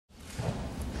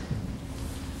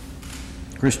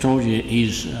Chris told you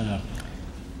he's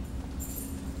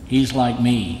like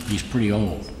me. He's pretty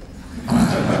old.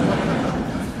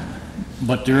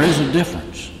 But there is a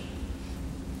difference.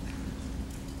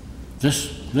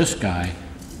 This guy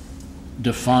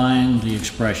defined the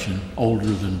expression older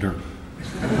than dirt.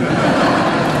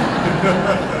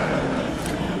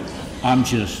 I'm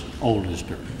just old as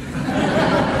dirt.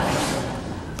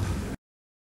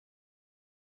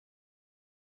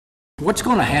 What's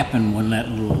going to happen when that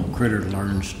little critter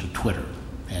learns to Twitter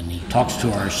and he talks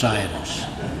to our scientists?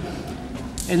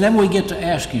 And then we get to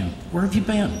ask him, where have you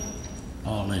been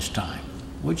all this time?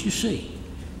 What'd you see?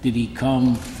 Did he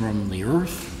come from the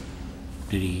Earth?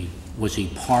 Was he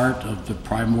part of the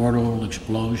primordial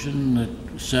explosion that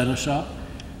set us up?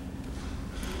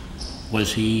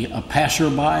 Was he a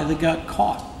passerby that got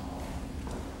caught?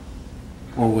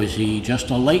 Or was he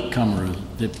just a latecomer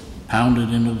that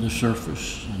pounded into the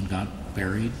surface and got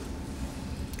buried,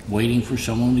 waiting for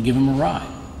someone to give him a ride?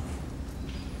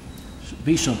 So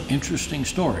be some interesting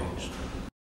stories.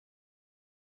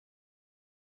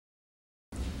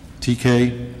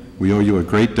 TK, we owe you a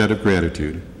great debt of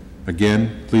gratitude.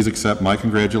 Again, please accept my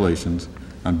congratulations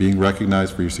on being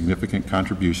recognized for your significant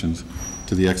contributions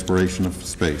to the exploration of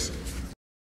space.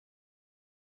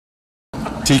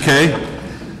 TK,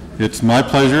 it's my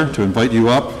pleasure to invite you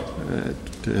up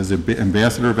as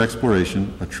Ambassador of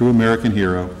Exploration, a true American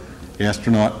hero,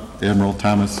 Astronaut Admiral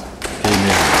Thomas K.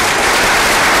 Mattingly.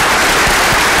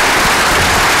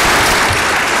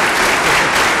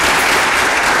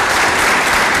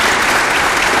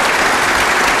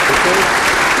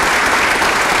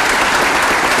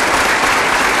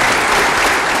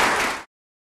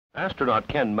 Astronaut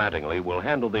Ken Mattingly will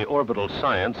handle the orbital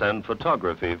science and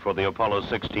photography for the Apollo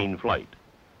 16 flight.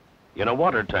 In a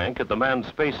water tank at the Manned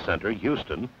Space Center,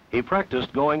 Houston, he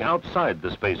practiced going outside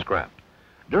the spacecraft.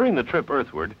 During the trip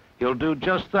earthward, he'll do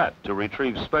just that to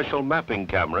retrieve special mapping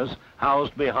cameras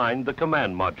housed behind the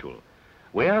command module.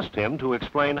 We asked him to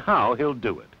explain how he'll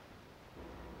do it.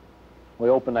 We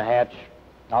open the hatch.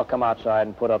 I'll come outside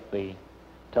and put up the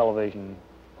television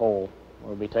pole.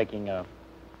 We'll be taking a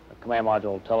command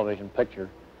module television picture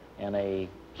and a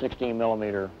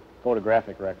 16mm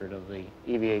photographic record of the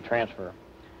EVA transfer.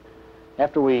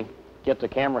 After we get the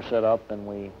camera set up and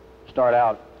we start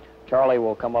out, Charlie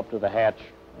will come up to the hatch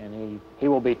and he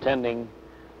will be tending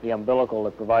the umbilical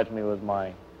that provides me with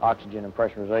my oxygen and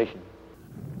pressurization.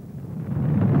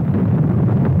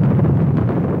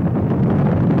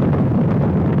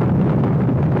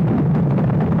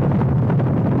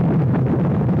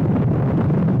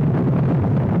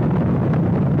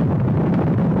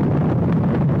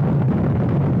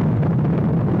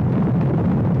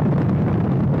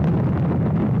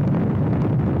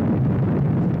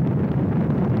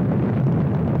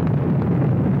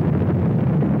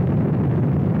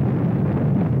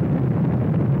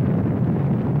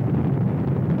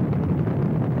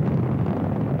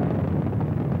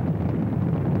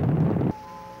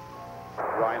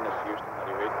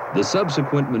 The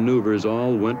subsequent maneuvers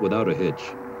all went without a hitch.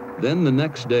 Then the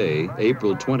next day,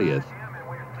 April 20th,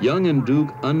 Young and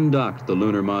Duke undocked the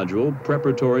lunar module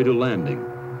preparatory to landing,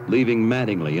 leaving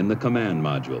Mattingly in the command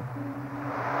module.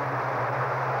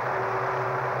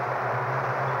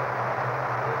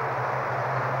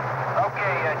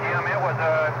 Okay, Jim, it was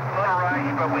a little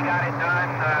rush, but we got it done.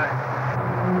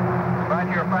 Right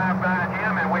here, 5-9,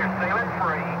 Jim, and we're sailing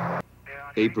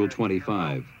free. April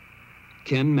 25.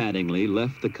 Ken Mattingly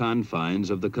left the confines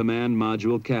of the command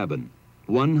module cabin,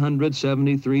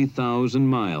 173,000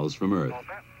 miles from Earth.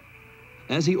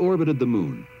 As he orbited the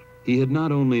moon, he had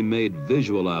not only made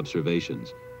visual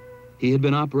observations, he had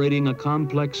been operating a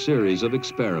complex series of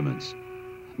experiments.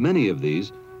 Many of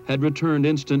these had returned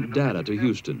instant data to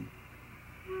Houston.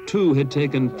 2 had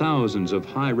taken thousands of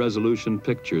high-resolution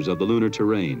pictures of the lunar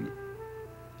terrain.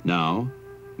 Now,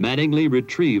 Mattingly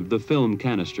retrieved the film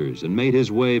canisters and made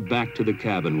his way back to the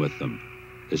cabin with them,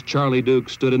 as Charlie Duke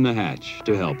stood in the hatch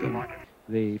to help him.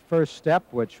 The first step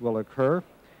which will occur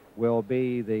will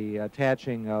be the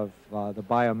attaching of the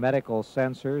biomedical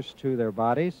sensors to their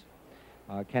bodies.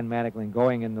 Ken Mattingly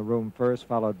going in the room first,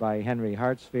 followed by Henry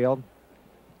Hartsfield.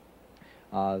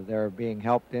 They're being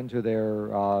helped into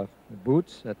their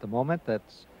boots at the moment.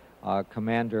 That's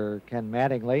Commander Ken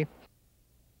Mattingly.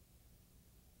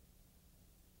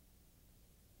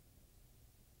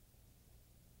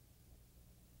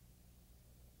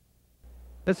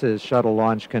 This is shuttle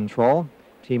launch control.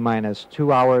 T-minus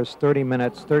 2 hours, 30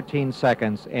 minutes, 13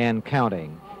 seconds, and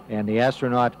counting. And the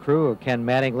astronaut crew of Ken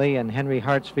Mattingly and Henry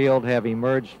Hartsfield have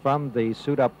emerged from the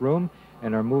suit-up room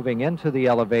and are moving into the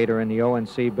elevator in the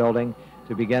O&C building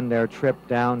to begin their trip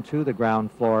down to the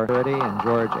ground floor. And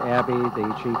George Abbey,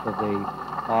 the chief of the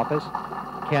office,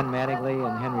 Ken Mattingly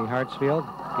and Henry Hartsfield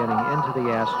getting into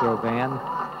the Astro van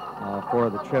for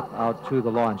the trip out to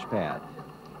the launch pad.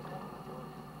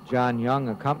 John Young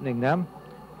accompanying them.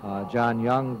 John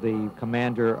Young, the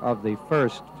commander of the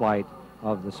first flight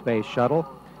of the space shuttle.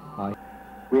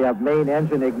 We have main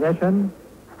engine ignition,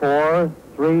 4,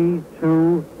 3,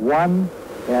 2, 1,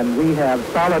 and we have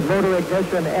solid motor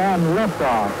ignition and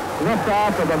liftoff.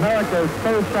 Liftoff of America's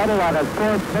space shuttle on its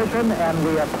fourth mission, and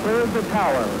we have cleared the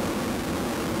tower.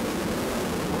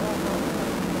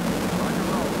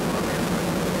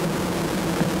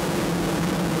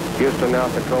 Houston now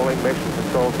controlling. Mission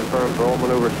control confirms roll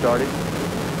maneuver started.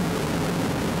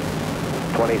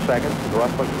 20 seconds.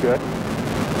 Thrust looks good.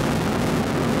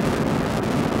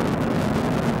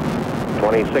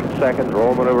 26 seconds.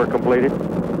 Roll maneuver completed.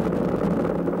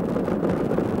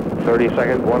 30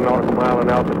 seconds. 1 nautical mile in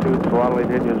altitude.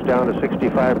 Throttling engines down to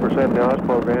 65% now as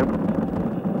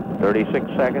programmed. 36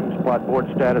 seconds. Plot board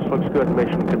status looks good.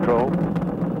 Mission control.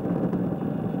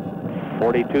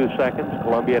 42 seconds.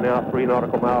 Columbia now 3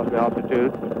 nautical miles in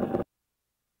altitude.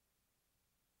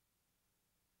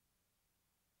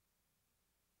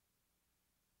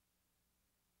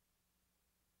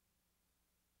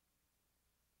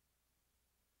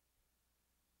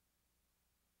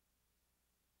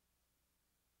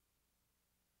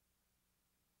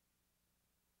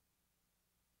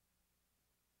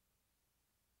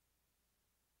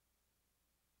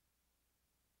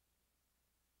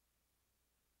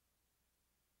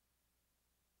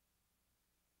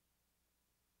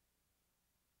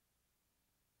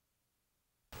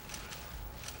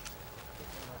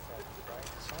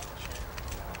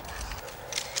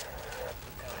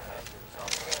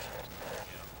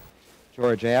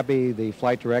 George Abbey, the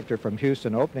flight director from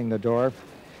Houston, opening the door.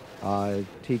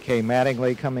 T.K.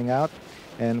 Mattingly coming out,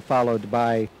 and followed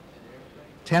by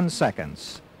 10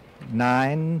 seconds.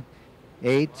 9,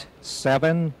 8,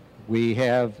 7. We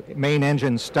have main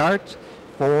engine start.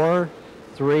 4,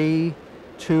 3,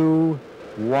 2,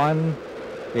 1.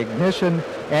 Ignition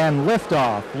and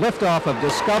liftoff. Liftoff of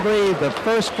Discovery, the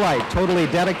first flight totally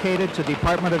dedicated to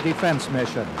Department of Defense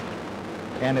mission.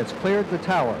 And it's cleared the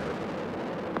tower.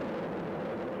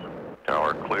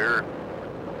 Tower clear.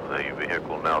 The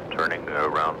vehicle now turning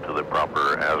around to the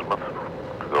proper azimuth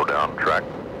to go down track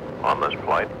on this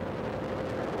flight.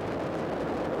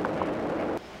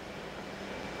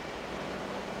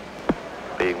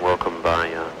 Being welcomed by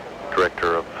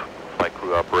Director of Flight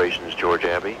Crew Operations George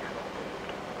Abbey,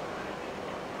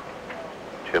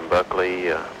 Jim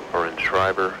Buckley, Oren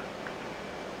Schreiber,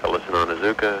 Ellison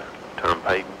Onizuka, Tom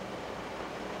Payton,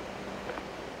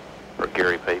 or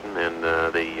Gary Payton, and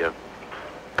the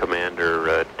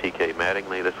Commander T.K.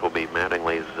 Mattingly. This will be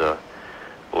Mattingly's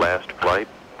last flight.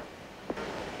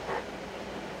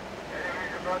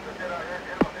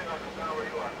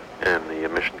 And the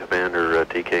Mission Commander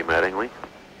T.K. Mattingly.